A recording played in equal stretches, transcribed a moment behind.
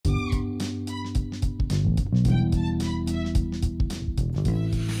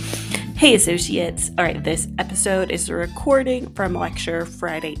Hey associates! All right, this episode is a recording from lecture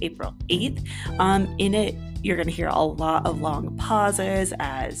Friday, April 8th. In it, you're going to hear a lot of long pauses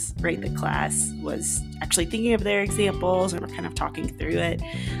as the class was actually thinking of their examples and we're kind of talking through it.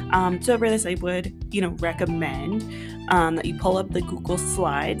 So for this, I would, recommend that you pull up the Google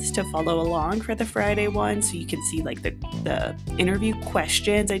Slides to follow along for the Friday one, so you can see the interview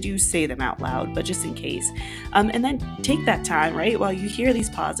questions. I do say them out loud, but just in case. And then take that time, while you hear these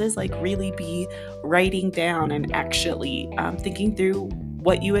pauses, really be writing down and actually thinking through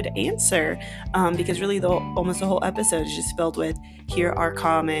what you would answer, because really almost the whole episode is just filled with, here are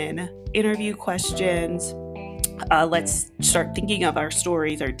common interview questions. Let's start thinking of our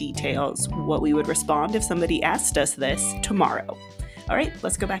stories, our details, what we would respond if somebody asked us this tomorrow. All right,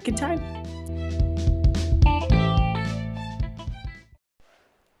 let's go back in time.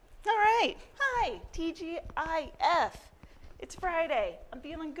 All right, hi, TGIF. It's Friday. I'm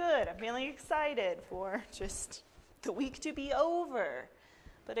feeling good. I'm feeling excited for just the week to be over.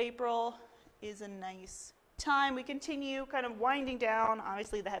 But April is a nice time. We continue kind of winding down,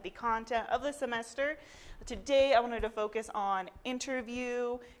 obviously, the heavy content of the semester. Today, I wanted to focus on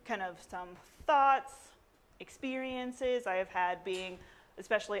interview, kind of some thoughts, experiences I have had being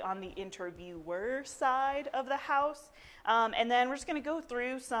especially on the interviewer side of the house. And then we're just going to go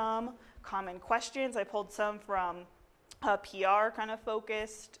through some common questions. I pulled some from PR kind of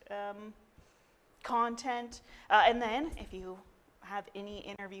focused content. And then if you have any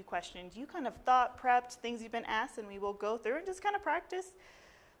interview questions you kind of thought, prepped, things you've been asked, and we will go through and just kind of practice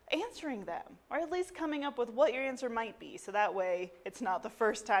answering them, or at least coming up with what your answer might be, so that way it's not the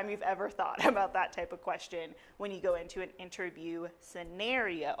first time you've ever thought about that type of question when you go into an interview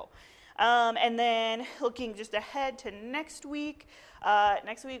scenario. And then looking just ahead to next week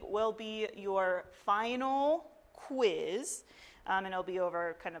will be your final quiz, and it'll be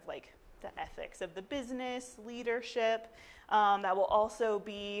over kind of like the ethics of the business, leadership. That will also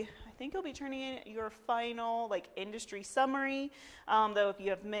be, I think you'll be turning in your final industry summary, though if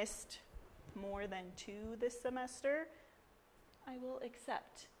you have missed more than 2 this semester, I will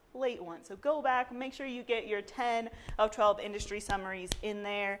accept late ones. So go back, make sure you get your 10 of 12 industry summaries in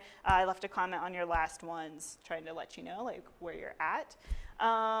there. I left a comment on your last ones trying to let you know where you're at.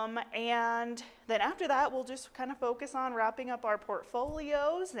 And then after that, we'll just kind of focus on wrapping up our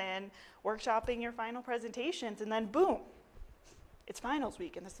portfolios and workshopping your final presentations, and then boom, it's finals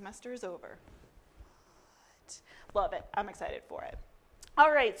week and the semester is over. Love it. I'm excited for it.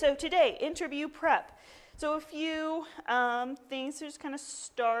 All right, so today, interview prep. So a few things to just kind of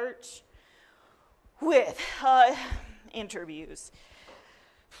start with interviews.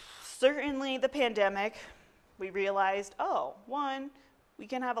 Certainly the pandemic, we realized, one, we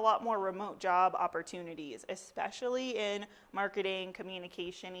can have a lot more remote job opportunities, especially in marketing,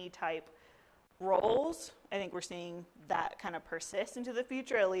 communication-y type roles. I think we're seeing that kind of persist into the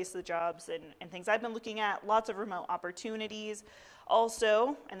future, at least the jobs and things I've been looking at, lots of remote opportunities.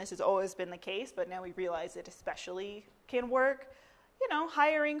 Also, and this has always been the case, but now we realize it especially can work,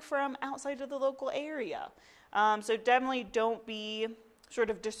 hiring from outside of the local area. So definitely don't be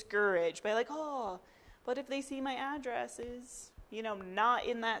sort of discouraged by but if they see my address is, not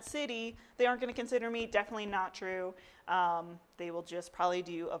in that city, they aren't going to consider me. Definitely not true. They will just probably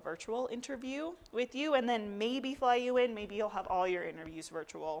do a virtual interview with you and then maybe fly you in. Maybe you'll have all your interviews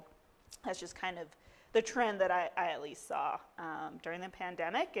virtual. That's just kind of the trend that I at least saw during the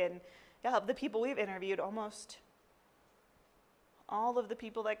pandemic. And the people we've interviewed, almost all of the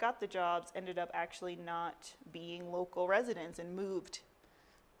people that got the jobs ended up actually not being local residents and moved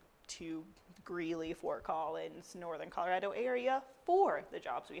to Greeley, Fort Collins, Northern Colorado area for the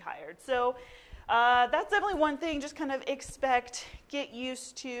jobs we hired. So that's definitely one thing. Just kind of get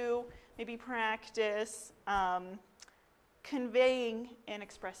used to, maybe practice conveying and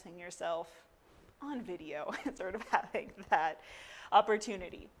expressing yourself on video and sort of having that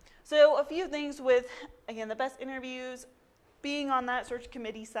opportunity. So a few things with, again, the best interviews, being on that search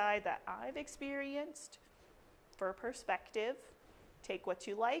committee side that I've experienced. For perspective, take what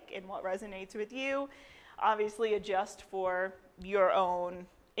you like and what resonates with you. Obviously adjust for your own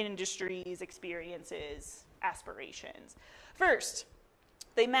industries, experiences, aspirations. First,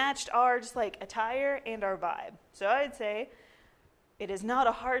 they matched our attire and our vibe. So I'd say it is not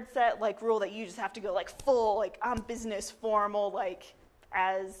a hard set rule that you just have to go full I'm business formal,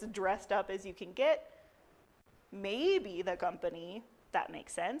 as dressed up as you can get. Maybe the company, that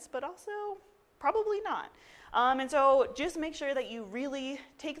makes sense, but also probably not. And so just make sure that you really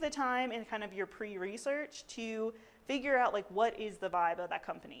take the time in kind of your pre-research to figure out like what is the vibe of that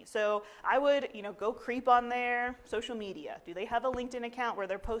company. So I would, go creep on their social media. Do they have a LinkedIn account where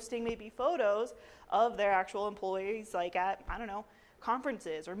they're posting maybe photos of their actual employees, like at, I don't know,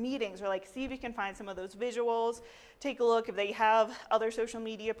 conferences or meetings, or like see if you can find some of those visuals. Take a look if they have other social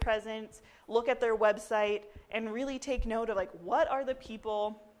media presence, look at their website, and really take note of like what are the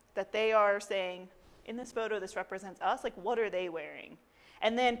people that they are saying, in this photo this represents us, like what are they wearing?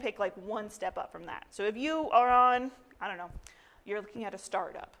 And then pick like one step up from that. So if you are on, I don't know, you're looking at a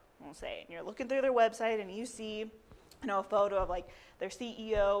startup, we'll say, and you're looking through their website and you see, a photo of like their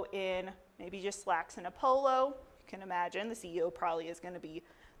CEO in maybe just slacks and a polo. You can imagine the CEO probably is going to be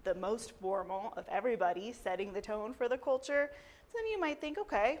the most formal of everybody, setting the tone for the culture. So then you might think,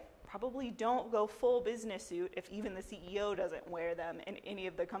 okay, probably don't go full business suit if even the CEO doesn't wear them in any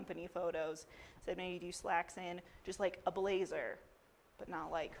of the company photos. So maybe you do slacks in just like a blazer, but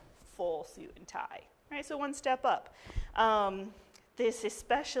not like full suit and tie. Right, so one step up. This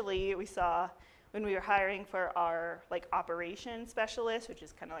especially we saw when we were hiring for our like operations specialist, which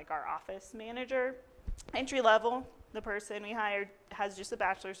is kind of like our office manager. Entry level, the person we hired has just a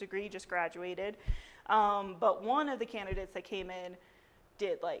bachelor's degree, just graduated. But one of the candidates that came in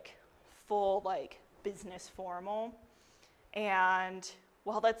did like full like business formal. And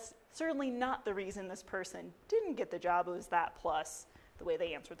while that's certainly not the reason this person didn't get the job, it was that plus the way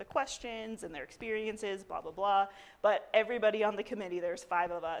they answered the questions and their experiences, blah, blah, blah. But everybody on the committee, there's 5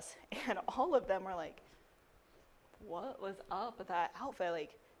 of us, and all of them were like, what was up with that outfit?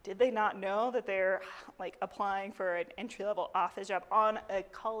 Like, did they not know that they're like applying for an entry-level office job on a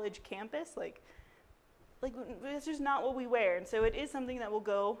college campus? Like this is not what we wear. And so it is something that will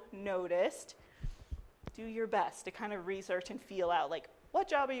go noticed. Do your best to kind of research and feel out, like, what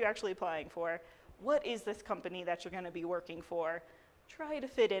job are you actually applying for? What is this company that you're going to be working for? Try to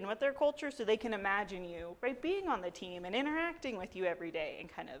fit in with their culture so they can imagine you, right, being on the team and interacting with you every day and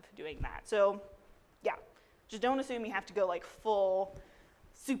kind of doing that. So, yeah, just don't assume you have to go like full,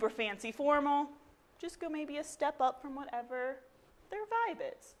 super fancy formal. Just go maybe a step up from whatever their vibe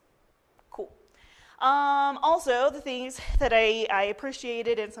is. Cool. Also, the things that I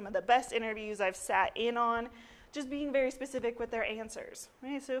appreciated in some of the best interviews I've sat in on, just being very specific with their answers.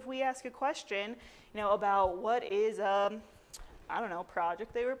 Right? So if we ask a question, about what is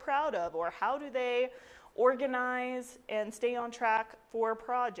project they were proud of, or how do they organize and stay on track for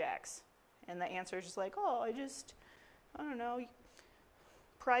projects? And the answer is just like,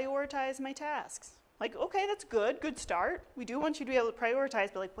 prioritize my tasks. Like, okay, that's good start. We do want you to be able to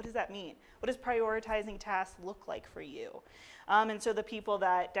prioritize, but like, what does that mean? What does prioritizing tasks look like for you? And so the people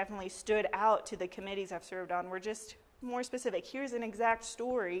that definitely stood out to the committees I've served on were just more specific. Here's an exact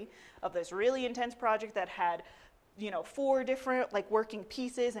story of this really intense project that had 4 different like working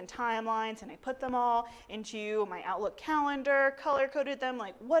pieces and timelines, and I put them all into my Outlook calendar, color-coded them,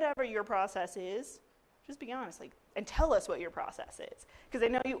 like whatever your process is, just be honest, like, and tell us what your process is. Because I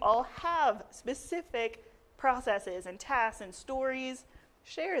know you all have specific processes and tasks and stories.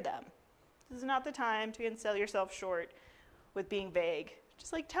 Share them. This is not the time to sell yourself short with being vague.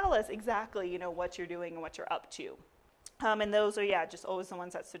 Just like tell us exactly, what you're doing and what you're up to. And those are, just always the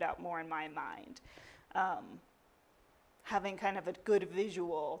ones that stood out more in my mind. Having kind of a good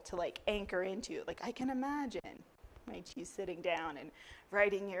visual to like anchor into. Like I can imagine, right, you sitting down and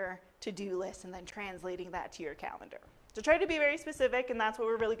writing your to-do list and then translating that to your calendar. So try to be very specific, and that's what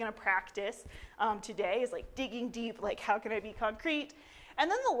we're really going to practice today is like digging deep, like how can I be concrete? And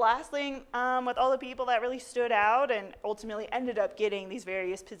then the last thing with all the people that really stood out and ultimately ended up getting these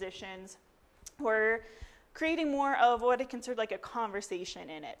various positions were creating more of what I considered like a conversation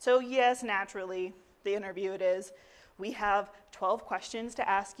in it. So yes, naturally, the interview it is. We have 12 questions to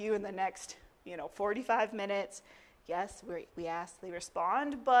ask you in the next, 45 minutes. Yes, we ask, they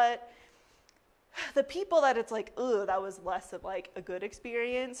respond, but the people that it's like, ooh, that was less of like a good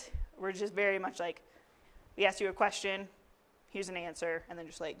experience, we're just very much like, we asked you a question, here's an answer, and then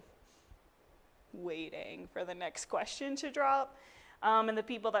just like waiting for the next question to drop. And the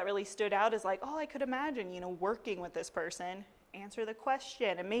people that really stood out is like, oh, I could imagine, working with this person, answer the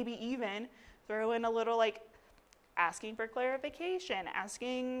question, and maybe even throw in a little like asking for clarification,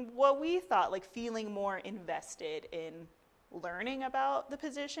 asking what we thought, like feeling more invested in learning about the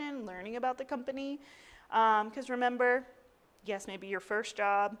position, learning about the company. Because remember, yes, maybe your first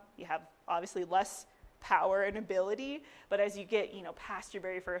job, you have obviously less power and ability, but as you get, past your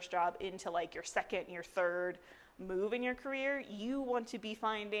very first job into like your second, your third move in your career, you want to be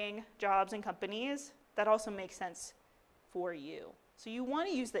finding jobs and companies that also make sense for you. So you want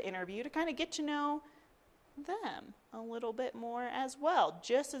to use the interview to kind of get to know them a little bit more as well,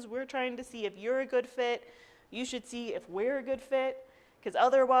 just as we're trying to see if you're a good fit You should see if we're a good fit, because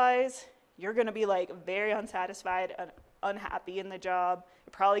otherwise you're going to be like very unsatisfied and unhappy in the job.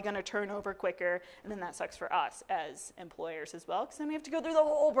 You're probably going to turn over quicker, and then that sucks for us as employers as well, because then we have to go through the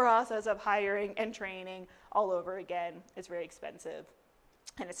whole process of hiring and training all over again. It's very expensive,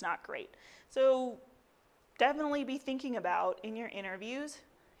 and it's not great. So definitely be thinking about in your interviews,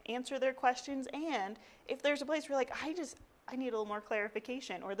 answer their questions, and if there's a place where like, I need a little more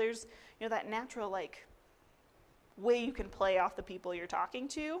clarification, or there's, that natural like way you can play off the people you're talking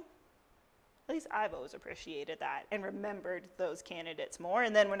to. At least I've always appreciated that and remembered those candidates more.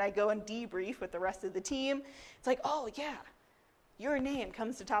 And then when I go and debrief with the rest of the team, it's like, oh yeah, your name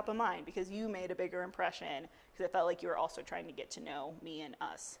comes to top of mind because you made a bigger impression, because it felt like you were also trying to get to know me and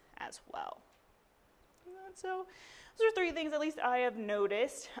us as well. And so those are 3 things at least I have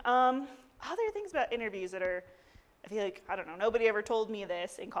noticed. Other things about interviews that are, I feel like, I don't know, nobody ever told me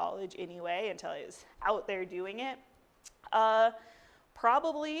this in college anyway until I was out there doing it.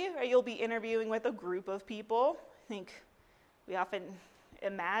 Probably you'll be interviewing with a group of people. I think we often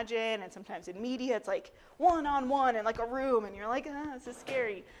imagine, and sometimes in media, it's like one-on-one in like a room, and you're like, this is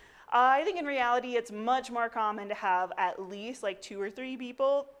scary. I think in reality, it's much more common to have at least like 2 or 3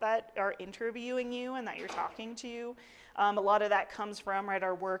 people that are interviewing you and that you're talking to. A lot of that comes from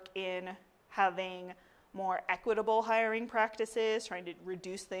our work in having more equitable hiring practices, trying to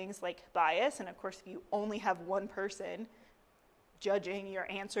reduce things like bias. And of course, if you only have one person judging your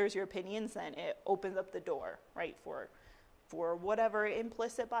answers, your opinions, then it opens up the door, right, for whatever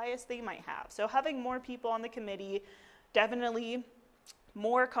implicit bias they might have. So having more people on the committee, definitely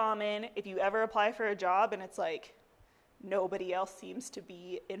more common. If you ever apply for a job and it's like nobody else seems to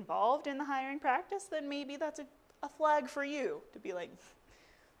be involved in the hiring practice, then maybe that's a flag for you to be like,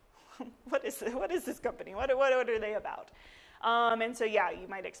 what is this company? What are they about? And so yeah, you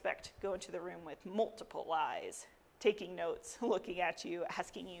might expect going to the room with multiple eyes, taking notes, looking at you,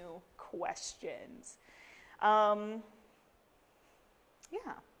 asking you questions.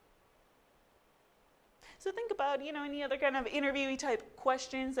 Yeah. So think about, any other kind of interviewee type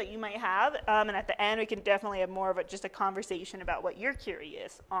questions that you might have. And at the end, we can definitely have more of just a conversation about what you're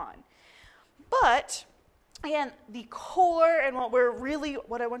curious on. But again, the core and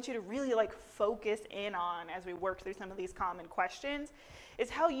what I want you to really like focus in on as we work through some of these common questions is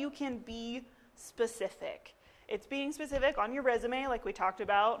how you can be specific. It's being specific on your resume, like we talked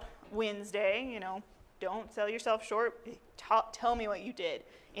about Wednesday. Don't sell yourself short. Tell me what you did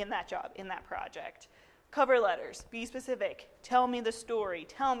in that job, in that project. Cover letters, be specific. Tell me the story.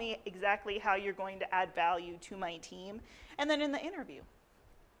 Tell me exactly how you're going to add value to my team. And then in the interview,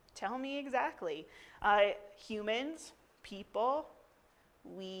 tell me exactly. Humans, people,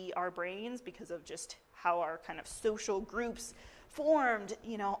 our brains, because of just how our kind of social groups formed,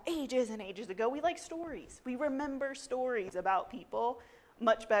 ages and ages ago, we like stories. We remember stories about people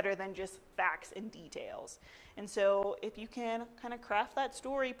much better than just facts and details. And so if you can kind of craft that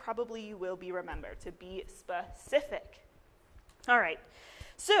story, probably you will be remembered to be specific. All right.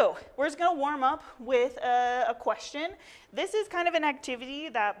 So we're just going to warm up with a question. This is kind of an activity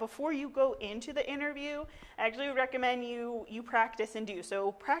that before you go into the interview, I actually would recommend you practice and do.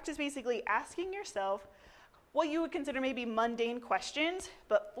 So practice basically asking yourself what you would consider maybe mundane questions,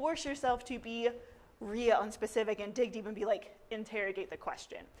 but force yourself to be real and specific and dig deep and be like, interrogate the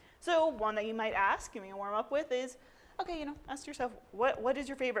question. So one that you might ask, and we warm up with is, okay, ask yourself, what is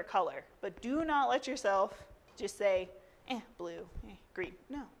your favorite color? But do not let yourself just say, blue, green.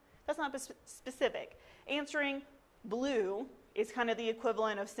 No, that's not specific. Answering blue is kind of the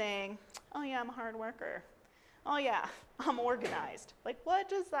equivalent of saying, oh yeah, I'm a hard worker. Oh yeah, I'm organized. Like, what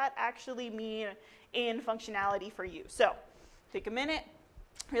does that actually mean in functionality for you? So take a minute,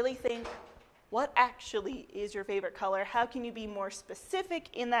 really think, what actually is your favorite color? How can you be more specific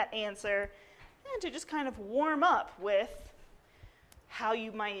in that answer? And to just kind of warm up with how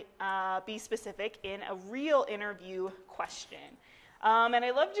you might be specific in a real interview question. And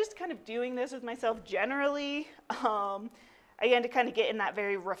I love just kind of doing this with myself generally. Again, to kind of get in that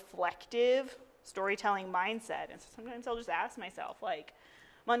very reflective storytelling mindset. And so sometimes I'll just ask myself, like,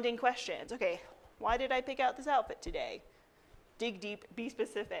 mundane questions. Okay, why did I pick out this outfit today? Dig deep, be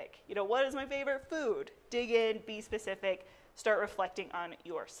specific. What is my favorite food? Dig in, be specific, start reflecting on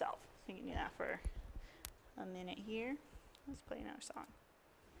yourself. So you can do that for a minute here. Let's play another song.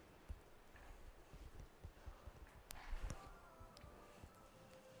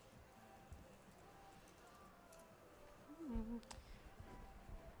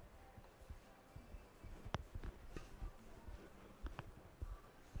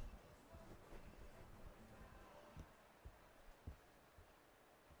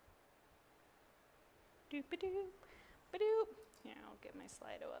 Doop-a-doop, ba-doop. Yeah, I'll get my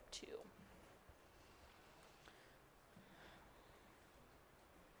Slido up too.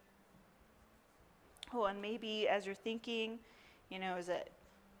 Oh, and maybe as you're thinking, is it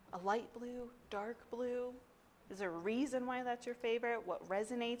a light blue, dark blue? Is there a reason why that's your favorite? What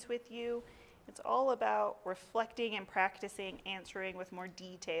resonates with you? It's all about reflecting and practicing answering with more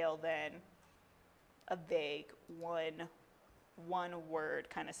detail than a vague one word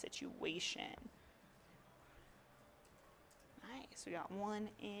kind of situation. Nice, we got one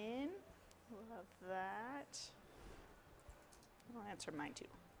in. Love that. I'll answer mine too.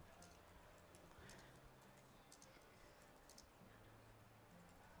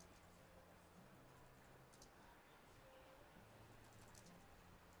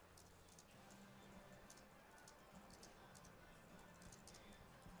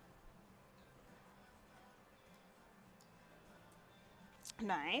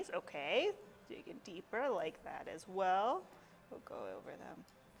 Nice, okay. Digging deeper, like that as well. We'll go over them.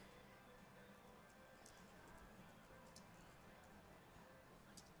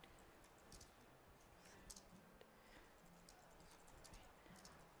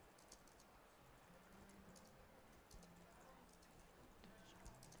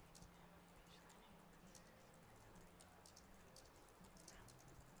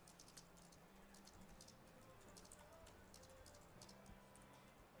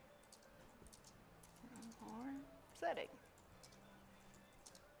 Setting.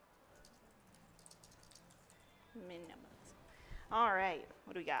 Minimalism. All right,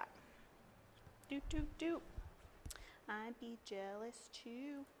 what do we got? Doop, doop, doop. I'd be jealous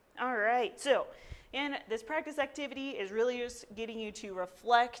too. All right, so, and this practice activity is really just getting you to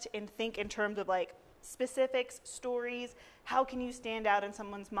reflect and think in terms of like specifics, stories. How can you stand out in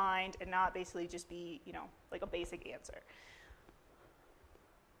someone's mind and not basically just be, like a basic answer?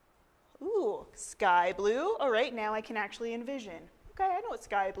 Ooh, sky blue. All right, now I can actually envision. Okay, I know what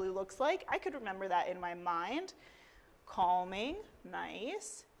sky blue looks like. I could remember that in my mind. Calming,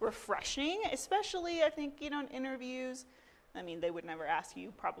 nice, refreshing, especially I think, in interviews. I mean, they would never ask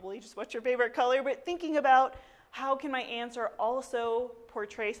you probably just what's your favorite color, but thinking about how can my answer also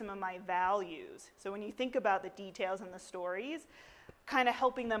portray some of my values. So when you think about the details and the stories, kind of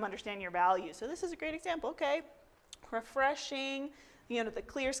helping them understand your values. So this is a great example, okay, refreshing, the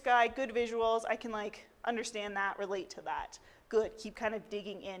clear sky, good visuals, I can understand that, relate to that. Good, keep kind of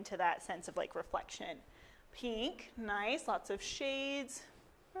digging into that sense of reflection. Pink, nice, lots of shades,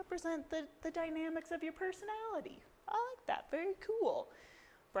 represent the dynamics of your personality. I like that, very cool.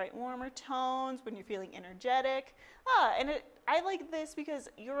 Bright, warmer tones when you're feeling energetic. I like this because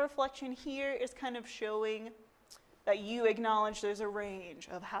your reflection here is kind of showing that you acknowledge there's a range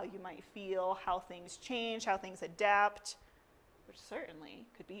of how you might feel, how things change, how things adapt, which certainly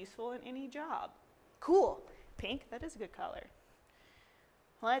could be useful in any job. Cool. Pink, that is a good color.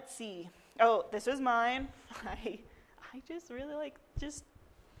 Let's see. Oh, this was mine. I just really like just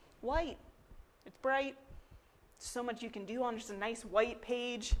white. It's bright. So much you can do on just a nice white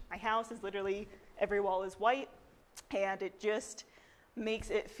page. My house is literally, every wall is white, and it just makes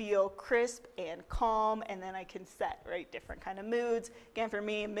it feel crisp and calm, and then I can set, different kind of moods. Again, for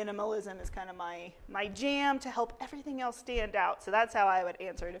me, minimalism is kind of my jam to help everything else stand out. So that's how I would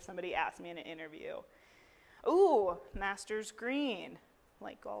answer it if somebody asked me in an interview. Ooh, Masters green.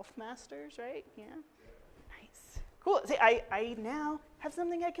 Like golf masters, right? Yeah. Nice. Cool. See, I now have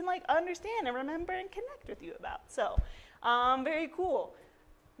something I can understand and remember and connect with you about. So, very cool.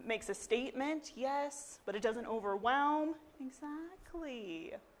 Makes a statement, yes, but it doesn't overwhelm.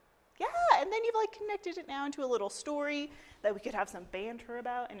 Exactly. Yeah, and then you've connected it now into a little story that we could have some banter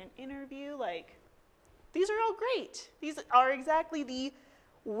about in an interview. These are all great. These are exactly the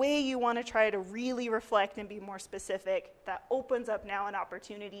way you want to try to really reflect and be more specific. That opens up now an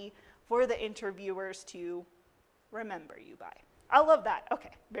opportunity for the interviewers to remember you by. I love that.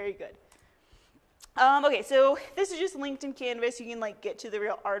 Okay, very good. Okay, so this is just linked in Canvas. You can get to the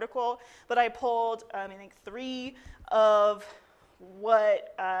real article, but I pulled, I think 3 of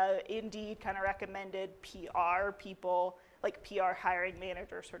what Indeed kind of recommended PR people, PR hiring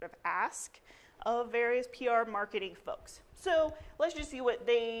managers sort of ask of various PR marketing folks. So let's just see what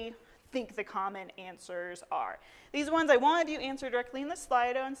they think the common answers are. These ones I wanted you to answer directly in the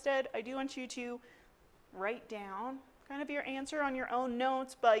Slido. Instead, I do want you to write down kind of your answer on your own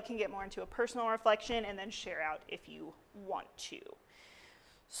notes, but you can get more into a personal reflection and then share out if you want to.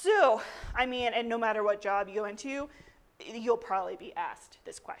 So, and no matter what job you go into, you'll probably be asked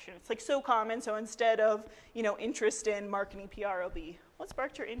this question. It's so common, so instead of, interest in marketing PR, it'll be, what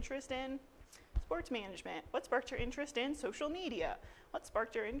sparked your interest in sports management? What sparked your interest in social media? What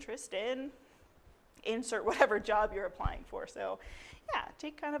sparked your interest in, insert whatever job you're applying for. So yeah,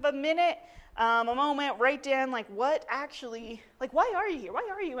 take kind of a minute, a moment, write down like what actually, like why are you here? Why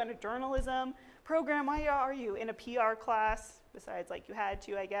are you in a journalism program? Why are you in a PR class? Besides like you had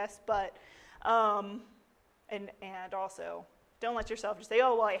to, I guess, but, and also don't let yourself just say,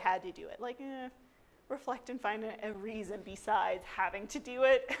 oh, well, I had to do it. Like, reflect and find a reason besides having to do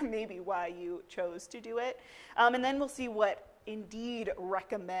it, maybe why you chose to do it. And then we'll see what Indeed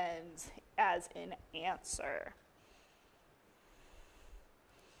recommends as an answer.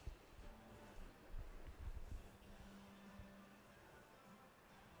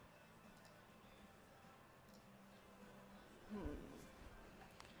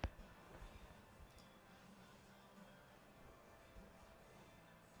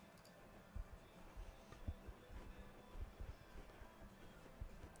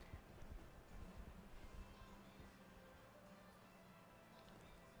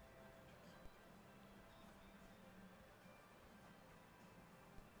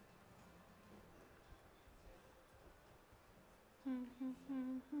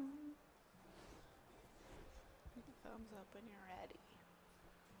 Thumbs up when you're ready.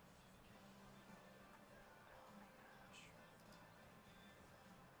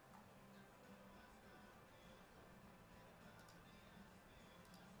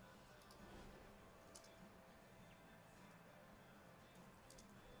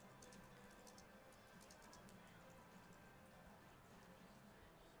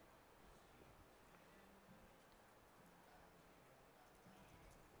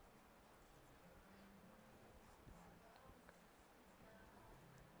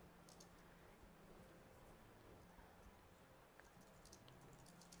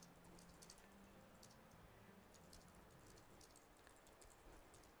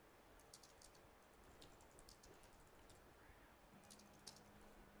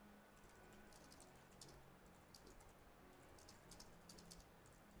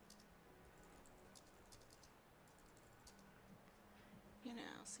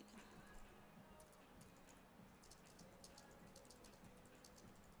 I'll see.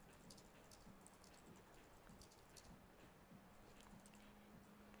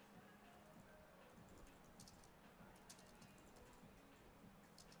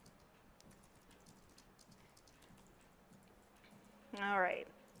 All right,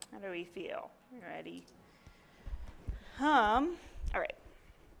 how do we feel? You ready? All right.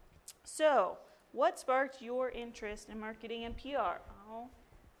 So, what sparked your interest in marketing and PR? I'll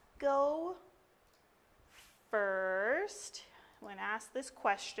go first when asked this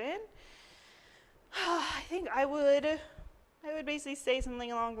question. I think I would basically say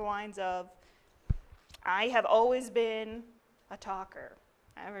something along the lines of, I have always been a talker.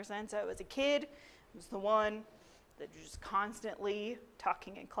 Ever since I was a kid, I was the one that was just constantly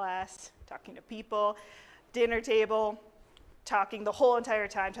talking in class, talking to people, dinner table, talking the whole entire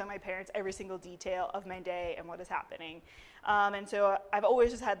time, telling my parents every single detail of my day and what is happening. And so I've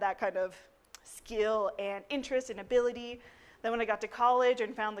always just had that kind of skill and interest and ability. Then when I got to college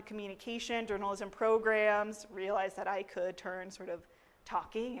and found the communication, journalism programs, realized that I could turn sort of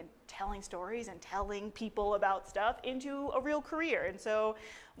talking and telling stories and telling people about stuff into a real career. And so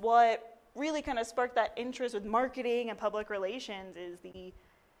what really kind of sparked that interest with marketing and public relations is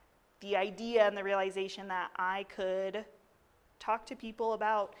the idea and the realization that I could talk to people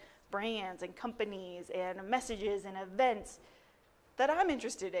about brands and companies and messages and events that I'm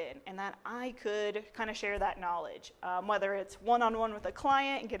interested in, and that I could kind of share that knowledge, whether it's one-on-one with a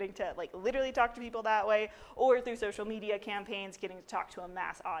client and getting to like literally talk to people that way, or through social media campaigns, getting to talk to a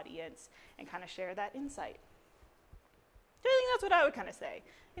mass audience and kind of share that insight. So I think that's what I would kind of say.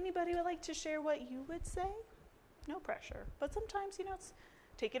 Anybody would like to share what you would say? No pressure, but sometimes, it's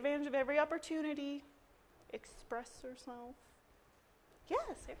take advantage of every opportunity, express yourself. Yeah,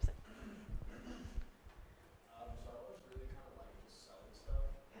 seriously. So I always really kind of like just selling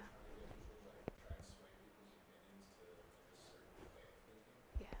stuff. Yeah. Trying to get people like try and sway people's opinions to like a certain way of thinking.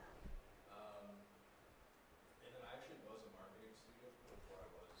 Yeah. And then I actually was a marketing student before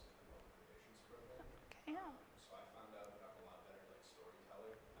I was in the public relations program. Okay, yeah. So I found out that I'm a lot better like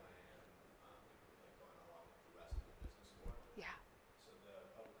storyteller than I am like going along with the rest of the business more. Yeah. So the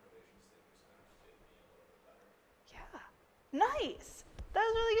public relations thing just kind of fit me a little bit better. Yeah. Nice. That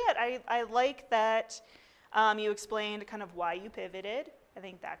was really good. I like that you explained kind of why you pivoted. I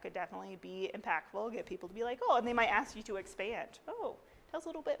think that could definitely be impactful, get people to be like, oh, and they might ask you to expand. Oh, tell us a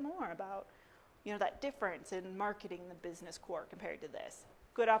little bit more about, that difference in marketing the business core compared to this.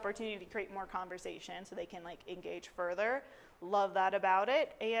 Good opportunity to create more conversation so they can like engage further. Love that about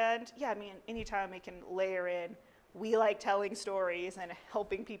it. And yeah, anytime we can layer in, we like telling stories and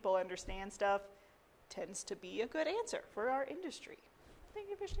helping people understand stuff, tends to be a good answer for our industry. Thank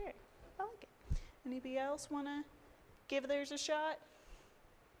you for sharing. I like it. Anybody else want to give theirs a shot?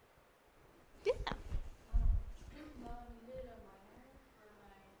 Yeah. Well, we did a minor for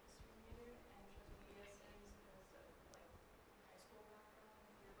my history major and chose media studies because of like high school background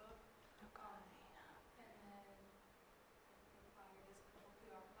with yearbook. And then minor is a couple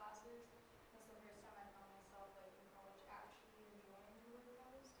PR classes. That's the first time I found myself like in college actually enjoying the work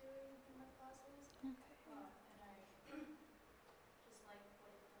I was doing in my classes. Okay. And I just like what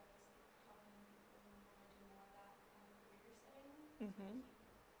it does, helping people want to do more of that kind of career setting. Mm-hmm.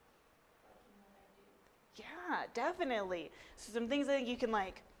 Liking what I do. Yeah, definitely. So some things that you can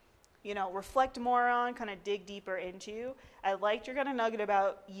like, reflect more on, kind of dig deeper into. I liked your kind of nugget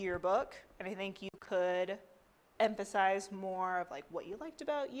about yearbook, and I think you could emphasize more of like what you liked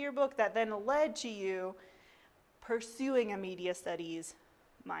about yearbook that then led to you pursuing a media studies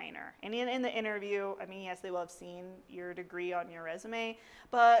minor. And in the interview, I mean, yes, they will have seen your degree on your resume,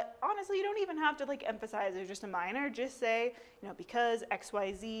 but honestly, you don't even have to like emphasize it's just a minor. Just say, because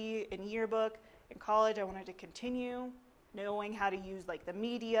XYZ in yearbook, in college, I wanted to continue knowing how to use like the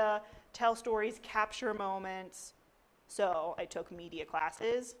media, tell stories, capture moments. So I took media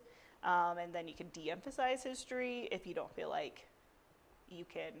classes, and then you can de-emphasize history if you don't feel like you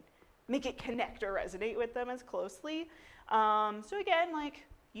can make it connect or resonate with them as closely. So again, like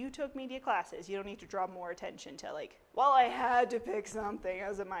you took media classes, you don't need to draw more attention to like, well, I had to pick something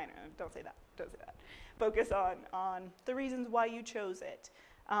as a minor. Don't say that. Don't say that. Focus on the reasons why you chose it.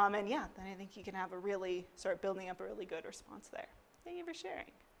 And yeah, then I think you can start building up a really good response there. Thank you for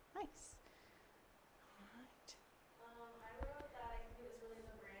sharing. Nice. All right. I wrote that I think it was really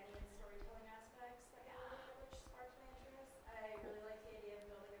the branding and storytelling aspects that got really which sparked my interest. I really like the idea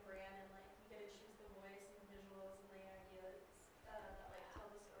of building a brand and like you get to choose the voice and the visuals and the ideas that like tell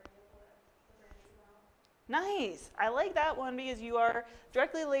the story of what the brand is about. Nice. I like that one because you are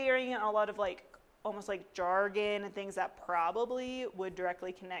directly layering in a lot of like almost like jargon and things that probably would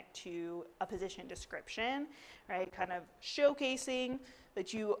directly connect to a position description, right? Kind of showcasing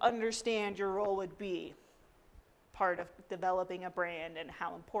that you understand your role would be part of developing a brand and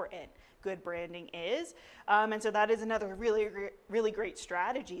how important good branding is. And so that is another really, really great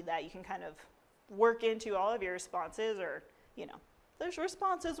strategy that you can kind of work into all of your responses, or, there's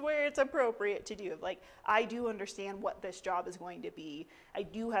responses where it's appropriate to do. Like, I do understand what this job is going to be. I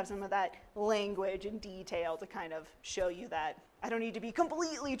do have some of that language and detail to kind of show you that I don't need to be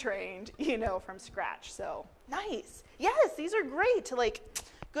completely trained, from scratch. So, nice. Yes, these are great to like,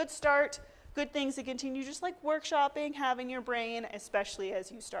 good start, good things to continue just like workshopping, having your brain, especially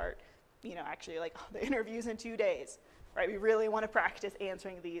as you start, actually like the interviews in 2 days, right? We really want to practice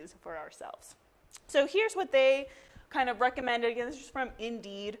answering these for ourselves. So here's what they kind of recommended. Again, this is from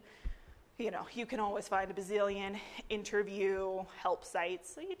Indeed. You can always find a bazillion interview help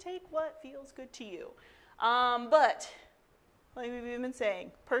sites, so you take what feels good to you. But like we've been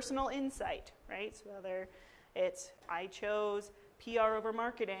saying, personal insight, right? So whether it's I chose PR over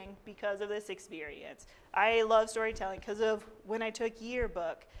marketing because of this experience. I love storytelling because of when I took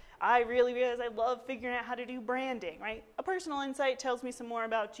yearbook. I really realized I love figuring out how to do branding, right? A personal insight tells me some more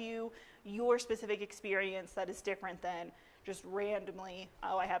about you, your specific experience that is different than just randomly,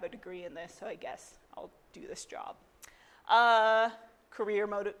 oh, I have a degree in this, so I guess I'll do this job. Career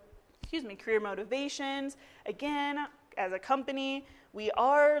motivations. Again, as a company, we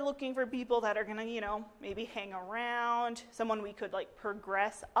are looking for people that are going to, maybe hang around, someone we could like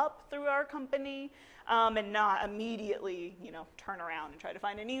progress up through our company, and not immediately, turn around and try to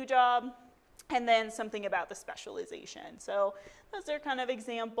find a new job. And then something about the specialization. So those are kind of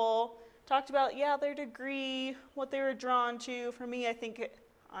example. Talked about, their degree, what they were drawn to. For me, I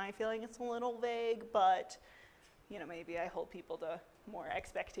feel like it's a little vague, but, maybe I hold people to more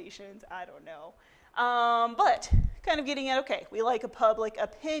expectations. I don't know. But kind of getting at, okay, we like a public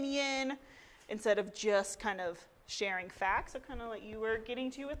opinion instead of just kind of sharing facts. So kind of what you were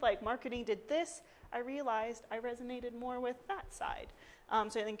getting to with like marketing did this, I realized I resonated more with that side.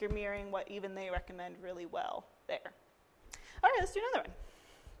 So I think you're mirroring what even they recommend really well there. All right, let's do another one.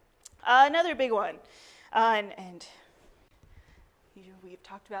 Another big one. And we've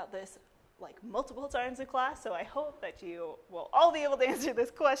talked about this like multiple times in class, so I hope that you will all be able to answer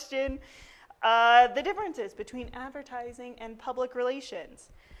this question. The differences between advertising and public relations,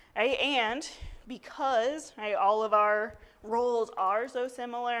 right? And because all of our roles are so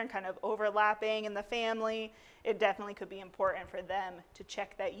similar and kind of overlapping in the family, it definitely could be important for them to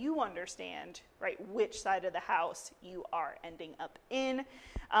check that you understand, right, which side of the house you are ending up in,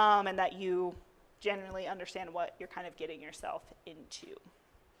 and that you generally understand what you're kind of getting yourself into.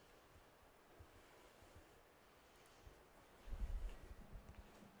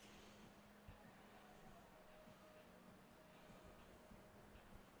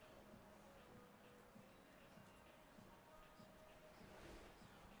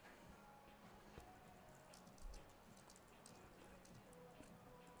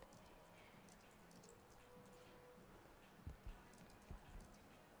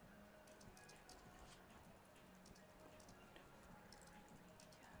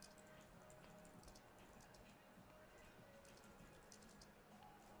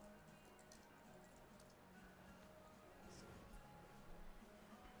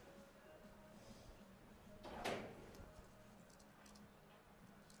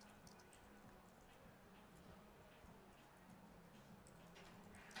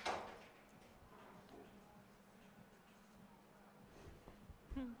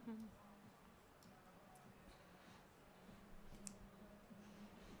 Right.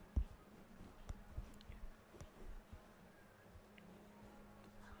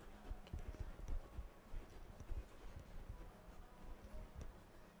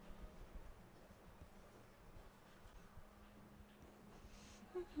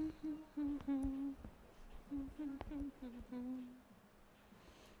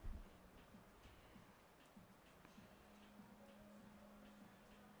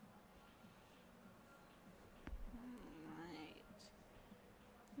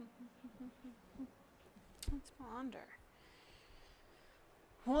 Let's ponder.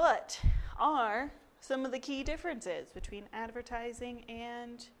 What are some of the key differences between advertising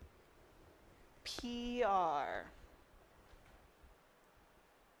and PR? I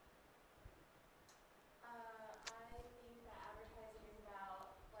think that advertising is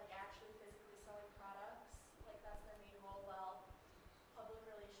about like actually physically selling products. Like that's their main role. While public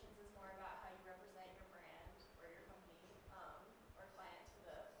relations is more about how you represent your brand or your company or client to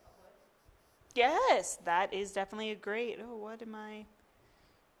the public. Yes, that is definitely a great. Oh, what am I?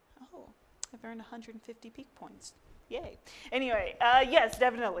 Oh, I've earned 150 peak points. Yay. Anyway, yes,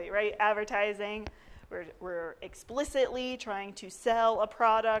 definitely, right? Advertising, we're explicitly trying to sell a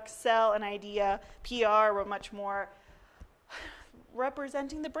product, sell an idea. PR, we're much more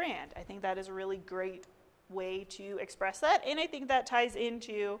representing the brand. I think that is a really great way to express that, and I think that ties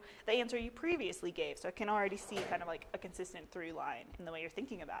into the answer you previously gave. So I can already see kind of like a consistent through line in the way you're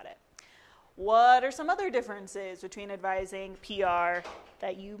thinking about it. What are some other differences between advising PR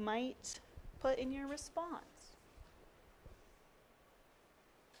that you might put in your response?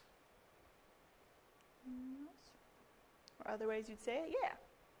 Or other ways you'd say it? Yeah.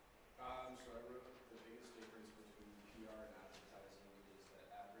 So I wrote the biggest difference between PR and advertising is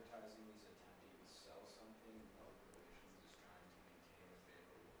that advertising is attempting to sell something and public relations is trying to maintain a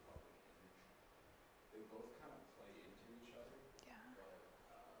favorable public image. They both kind of play into each other, Yeah. but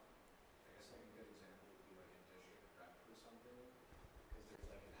I guess like a good example would be like a district rep or something, because there's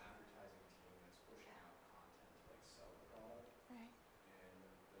like an advertising team that's pushing out content to like sell the product, Right. and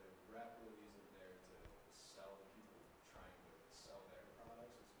the rep really isn't there to sell people trying to sell their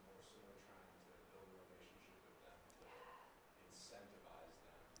products. It's more so trying to build a relationship with them to incentivize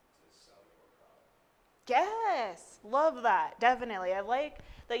them to sell your product. Yes, love that. Definitely. I like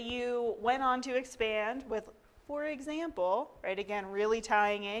that you went on to expand with, for example, right, again, really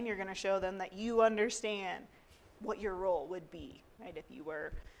tying in, you're going to show them that you understand what your role would be, right, if you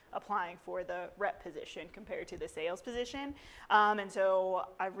were applying for the rep position compared to the sales position. And so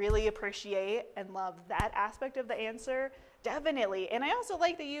I really appreciate and love that aspect of the answer, definitely. And I also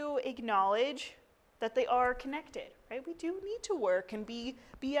like that you acknowledge that they are connected, right? We do need to work and be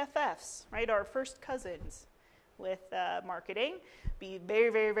BFFs, right? Our first cousins with marketing. Be very,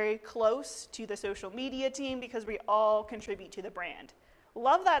 very, very close to the social media team because we all contribute to the brand.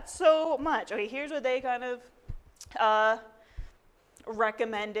 Love that so much. Okay, here's what they kind of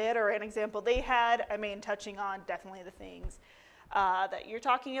recommended, or an example they had. I mean, touching on definitely the things that you're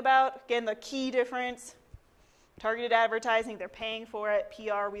talking about. Again, the key difference. Targeted advertising, they're paying for it.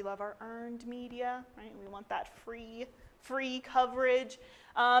 PR, we love our earned media, right? We want that free coverage.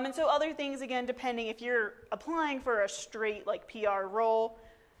 And so other things, again, depending if you're applying for a straight like PR role,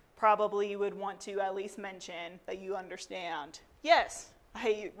 probably you would want to at least mention that you understand. Yes,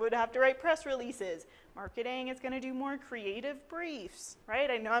 I would have to write press releases. Marketing is going to do more creative briefs, right?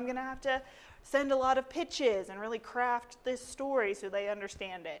 I know I'm going to have to send a lot of pitches and really craft this story so they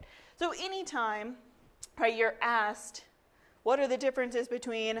understand it. So anytime, right, you're asked, what are the differences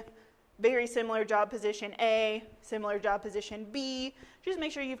between very similar job position A, similar job position B, just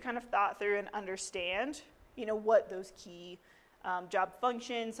make sure you've kind of thought through and understand, you know, what those key job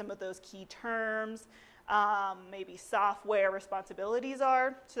functions, some of those key terms, maybe software responsibilities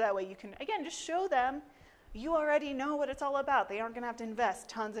are, so that way you can, again, just show them you already know what it's all about. They aren't going to have to invest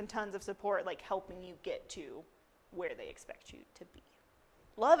tons and tons of support, like helping you get to where they expect you to be.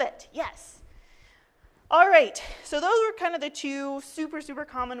 Love it. Yes. All right. So those were kind of the two super, super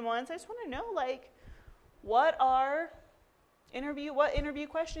common ones. I just want to know, like, what interview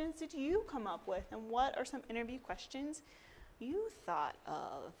questions did you come up with? And what are some interview questions you thought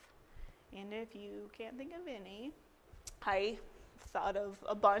of? And if you can't think of any, I thought of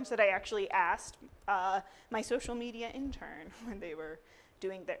a bunch that I actually asked my social media intern when they were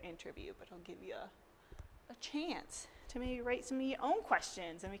doing their interview. But I'll give you a chance to maybe write some of your own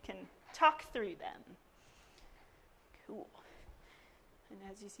questions and we can talk through them. Cool. And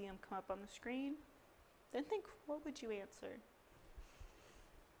as you see them come up on the screen, then think, what would you answer?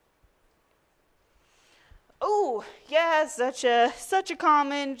 Oh, Ooh, yeah, such a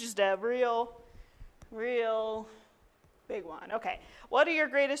common, just a real big one. Okay, what are your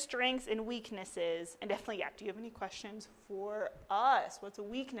greatest strengths and weaknesses? And definitely, yeah, do you have any questions for us? What's a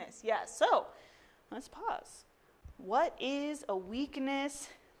weakness? Yes, so let's pause. What is a weakness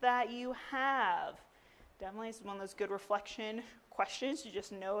that you have? Definitely, it's one of those good reflection questions to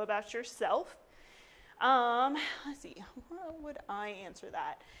just know about yourself. Let's see, how would I answer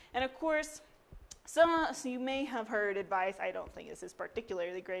that? And of course, so you may have heard advice. I don't think this is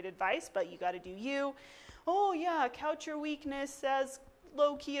particularly great advice, but you got to do you. Oh yeah, couch your weakness as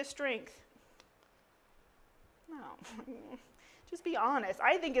low-key a strength. No, just be honest.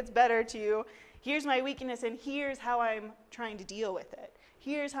 I think it's better to, here's my weakness and here's how I'm trying to deal with it.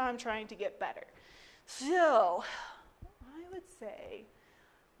 Here's how I'm trying to get better. So, I would say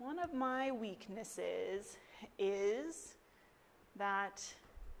one of my weaknesses is that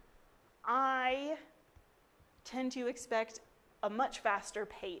I tend to expect a much faster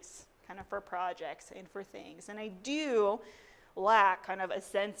pace kind of for projects and for things. And I do lack kind of a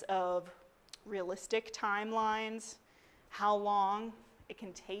sense of realistic timelines, how long it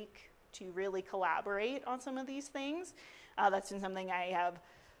can take to really collaborate on some of these things. That's been something I have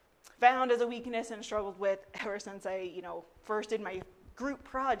found as a weakness and struggled with ever since I, first did my group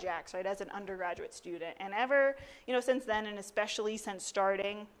projects, right, as an undergraduate student. And ever, since then, and especially since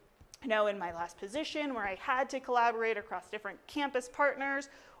starting, in my last position where I had to collaborate across different campus partners,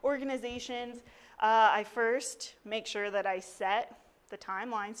 organizations, I first make sure that I set the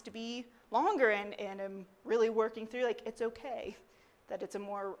timelines to be longer and am really working through, it's okay that it's a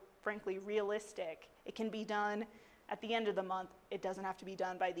more, frankly, realistic. It can be done at the end of the month. It doesn't have to be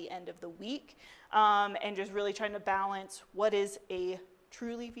done by the end of the week. And just really trying to balance what is a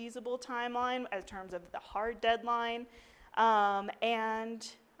truly feasible timeline in terms of the hard deadline. And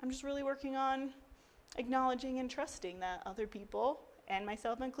I'm just really working on acknowledging and trusting that other people, and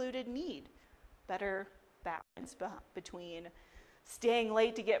myself included, need better balance between staying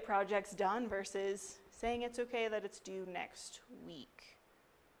late to get projects done versus saying it's okay that it's due next week.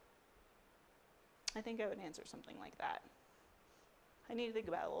 I think I would answer something like that. I need to think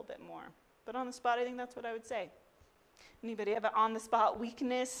about it a little bit more. But on the spot, I think that's what I would say. Anybody have an on-the-spot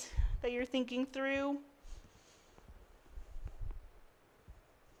weakness that you're thinking through?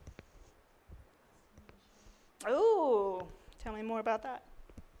 Oh, tell me more about that.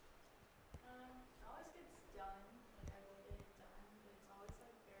 It always gets done, I will get it done, but it's always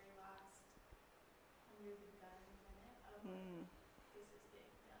very last, under the gun minute of this is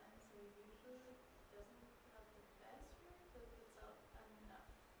getting done, so it usually doesn't put up the best work, but puts up enough,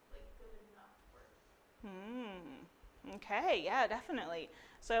 good enough work. Okay, yeah, definitely.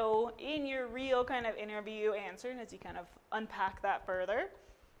 So in your real kind of interview answer, and as you kind of unpack that further,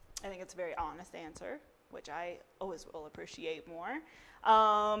 I think it's a very honest answer, which I always will appreciate more.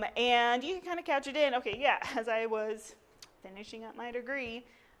 And you can kind of couch it in. Okay, yeah, as I was finishing up my degree,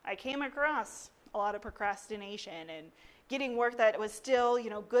 I came across a lot of procrastination and getting work that was still,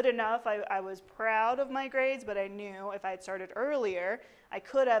 good enough. I was proud of my grades, but I knew if I had started earlier, I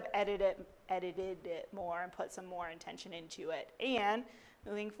could have edited it more and put some more intention into it. And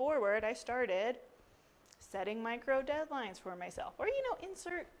moving forward, I started setting micro deadlines for myself, or,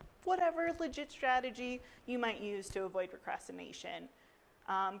 insert whatever legit strategy you might use to avoid procrastination.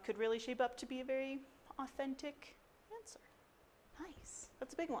 Could really shape up to be a very authentic answer. Nice.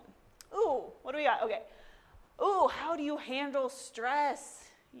 That's a big one. Ooh, what do we got? Okay. Ooh, how do you handle stress?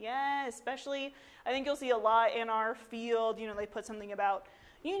 Yeah, especially, I think you'll see a lot in our field. They put something about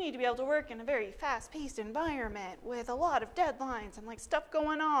you need to be able to work in a very fast-paced environment with a lot of deadlines and stuff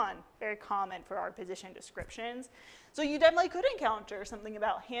going on. Very common for our position descriptions. So you definitely could encounter something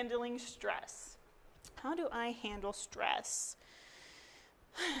about handling stress. How do I handle stress?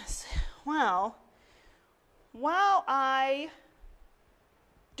 Well, while I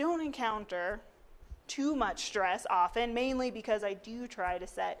don't encounter too much stress often, mainly because I do try to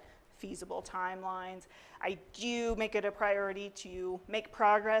set feasible timelines. I do make it a priority to make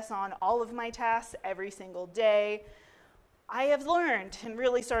progress on all of my tasks every single day. I have learned and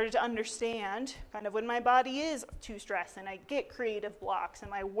really started to understand kind of when my body is too stressed and I get creative blocks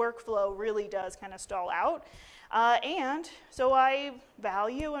and my workflow really does kind of stall out. And so I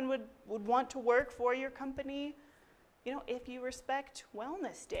value and would want to work for your company if you respect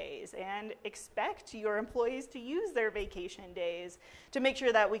wellness days and expect your employees to use their vacation days to make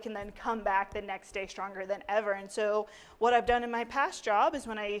sure that we can then come back the next day stronger than ever. And so what I've done in my past job is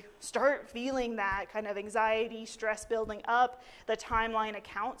when I start feeling that kind of anxiety, stress building up, the timeline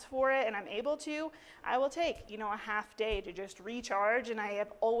accounts for it and I'm able to, I will take, a half day to just recharge. And I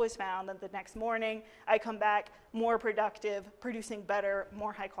have always found that the next morning I come back more productive, producing better,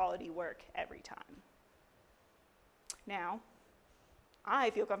 more high quality work every time. Now, I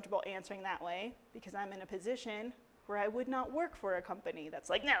feel comfortable answering that way because I'm in a position where I would not work for a company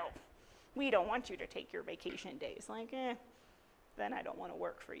that's like, no, we don't want you to take your vacation days. Like, then I don't want to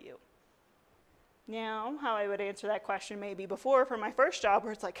work for you. Now, how I would answer that question maybe before for my first job,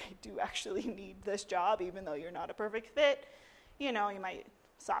 where it's like, I do actually need this job, even though you're not a perfect fit. You might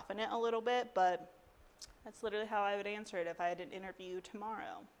soften it a little bit, but that's literally how I would answer it if I had an interview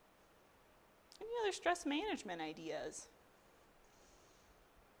tomorrow. Any other stress management ideas?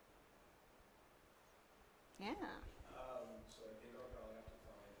 Yeah. So I think I'll probably have to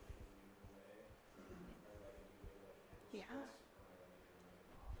find a new way, or like a new way to handle stress when I in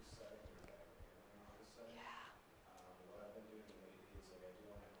an office setting or back in an office setting. Yeah. What I've been doing lately is like I do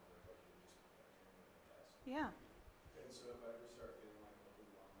all my homework like in just my bedroom at my desk. Yeah. And so if I ever start feeling like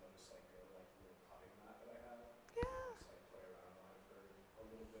overwhelmed, I'll just like go to like the little potting mat that I have. Yeah. Just like play around on it for a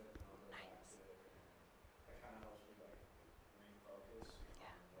little bit and then I'll go back to it. And it kind of helps me like refocus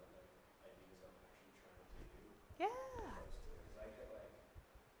Yeah. on what like ideas I'm actually trying to do. Yeah. Because I get like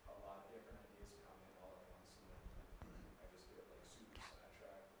a lot of different ideas come in all at once and then I just get like super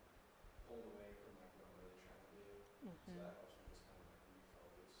sidetracked, pulled away from like what I'm really trying to do. So that helps me just kind of like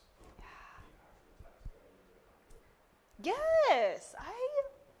refocus on the actual task that I need to accomplish. Yes, I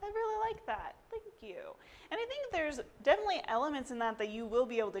really like that. Thank you. And I think there's definitely elements in that you will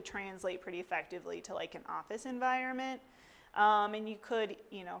be able to translate pretty effectively to like an office environment. And you could,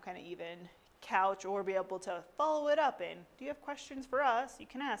 kind of even couch or be able to follow it up in, do you have questions for us? You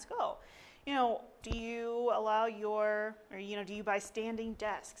can ask, do you allow do you buy standing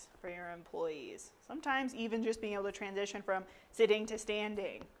desks for your employees? Sometimes even just being able to transition from sitting to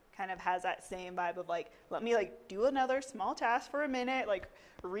standing kind of has that same vibe of like, let me like do another small task for a minute, like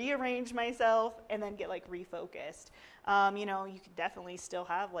rearrange myself and then get like refocused. You could definitely still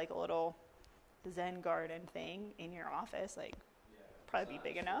have like a little Zen garden thing in your office, like probably be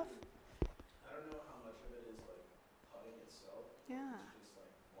big enough. I don't know how much of it is like putting itself. Yeah. It's just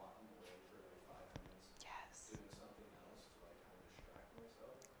like walking away for like 5 minutes. Yes. Doing something else to like kind of distract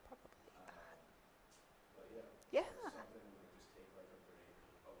myself. Probably. But yeah. Yeah. Something like just take like a break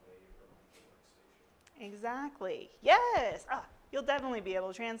away from like the workstation. Exactly. Yes. You'll definitely be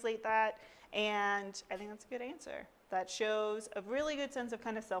able to translate that. And I think that's a good answer. That shows a really good sense of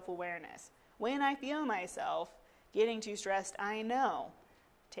kind of self-awareness. When I feel myself getting too stressed, I know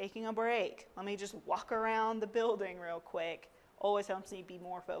taking a break, let me just walk around the building real quick, always helps me be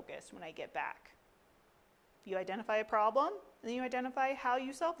more focused when I get back. You identify a problem, and then you identify how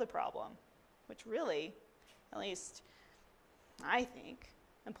you solve the problem, which really, at least I think,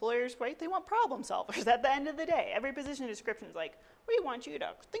 employers, right, they want problem solvers at the end of the day. Every position description is like, we want you to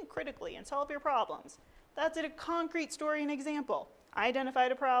think critically and solve your problems. That's a concrete story and example. I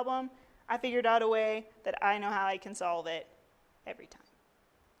identified a problem. I figured out a way that I know how I can solve it every time.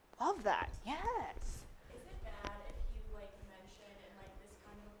 Love that. Yes. Is it bad if you like mention in like this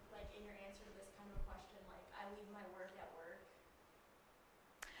kind of like in your answer to this kind of question, like I leave my work at work?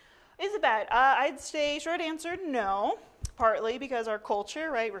 Is it bad? I'd say short answer, no. Partly because our culture,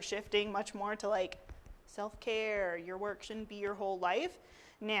 right, we're shifting much more to like self-care. Your work shouldn't be your whole life.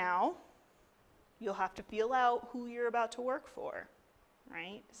 Now, you'll have to feel out who you're about to work for,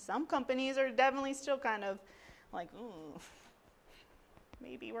 right? Some companies are definitely still kind of like, ooh,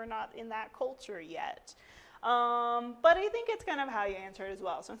 maybe we're not in that culture yet. But I think it's kind of how you answer it as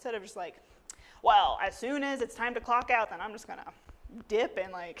well. So instead of just like, well, as soon as it's time to clock out, then I'm just going to dip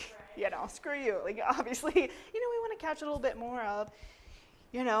and like, screw you. Like, obviously, we want to couch a little bit more of,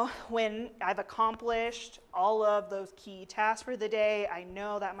 when I've accomplished all of those key tasks for the day, I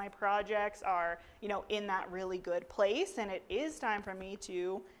know that my projects are, in that really good place, and it is time for me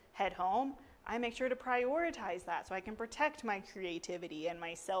to head home. I make sure to prioritize that so I can protect my creativity and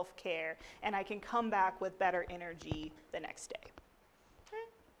my self-care, and I can come back with better energy the next day. Okay?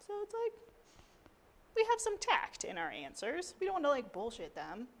 So it's like, we have some tact in our answers. We don't want to like bullshit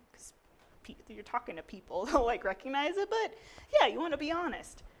them, because you're talking to people, they'll like recognize it, but yeah, you want to be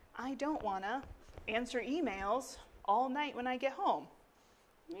honest. I don't want to answer emails all night when I get home.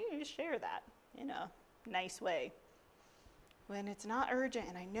 You just share that in a nice way. When it's not urgent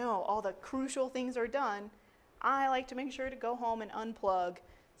and I know all the crucial things are done, I like to make sure to go home and unplug,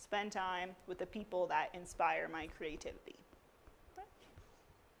 spend time with the people that inspire my creativity.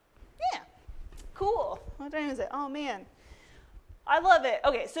 Yeah, cool. What time is it? Oh man, I love it.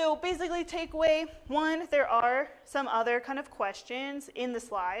 Okay, so basically takeaway one, there are some other kind of questions in the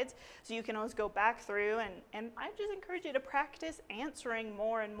slides, so you can always go back through, and I just encourage you to practice answering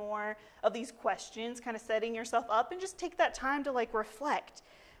more and more of these questions, kind of setting yourself up, and just take that time to like reflect.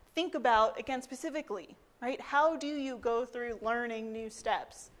 Think about, again, specifically, right? How do you go through learning new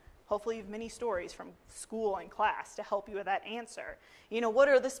steps? Hopefully you have many stories from school and class to help you with that answer. You know, what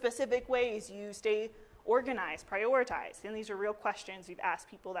are the specific ways you stay organized, prioritized? And these are real questions we've asked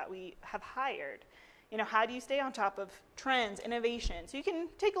people that we have hired. You know, how do you stay on top of trends, innovation? So you can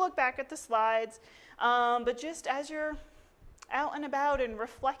take a look back at the slides, but just as you're out and about and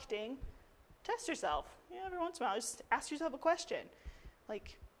reflecting, test yourself. You know, every once in a while, just ask yourself a question.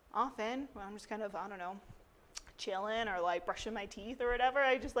 Like, often, when I'm just kind of, I don't know, chilling or like brushing my teeth or whatever,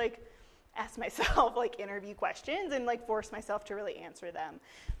 I just like ask myself like interview questions and like force myself to really answer them,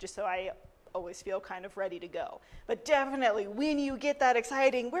 just so I always feel kind of ready to go. But definitely when you get that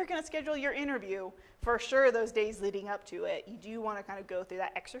exciting, we're going to schedule your interview, for sure those days leading up to it, you do want to kind of go through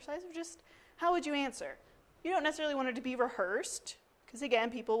that exercise of just how would you answer. You don't necessarily want it to be rehearsed, because again,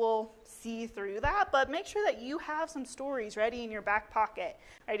 people will see through that, but make sure that you have some stories ready in your back pocket,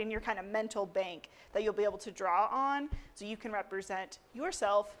 right, in your kind of mental bank that you'll be able to draw on so you can represent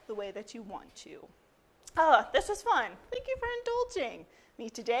yourself the way that you want to. This was fun. Thank you for indulging me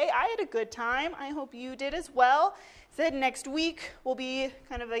today. I had a good time. I hope you did as well. Said next week will be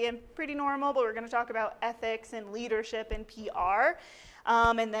kind of, again, pretty normal, but we're going to talk about ethics and leadership and PR,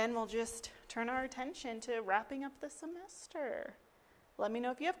 and then we'll just turn our attention to wrapping up the semester. Let me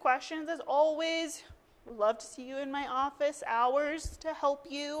know if you have questions. As always, would love to see you in my office hours to help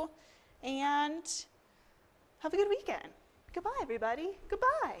you. And have a good weekend. Goodbye, everybody.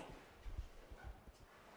 Goodbye.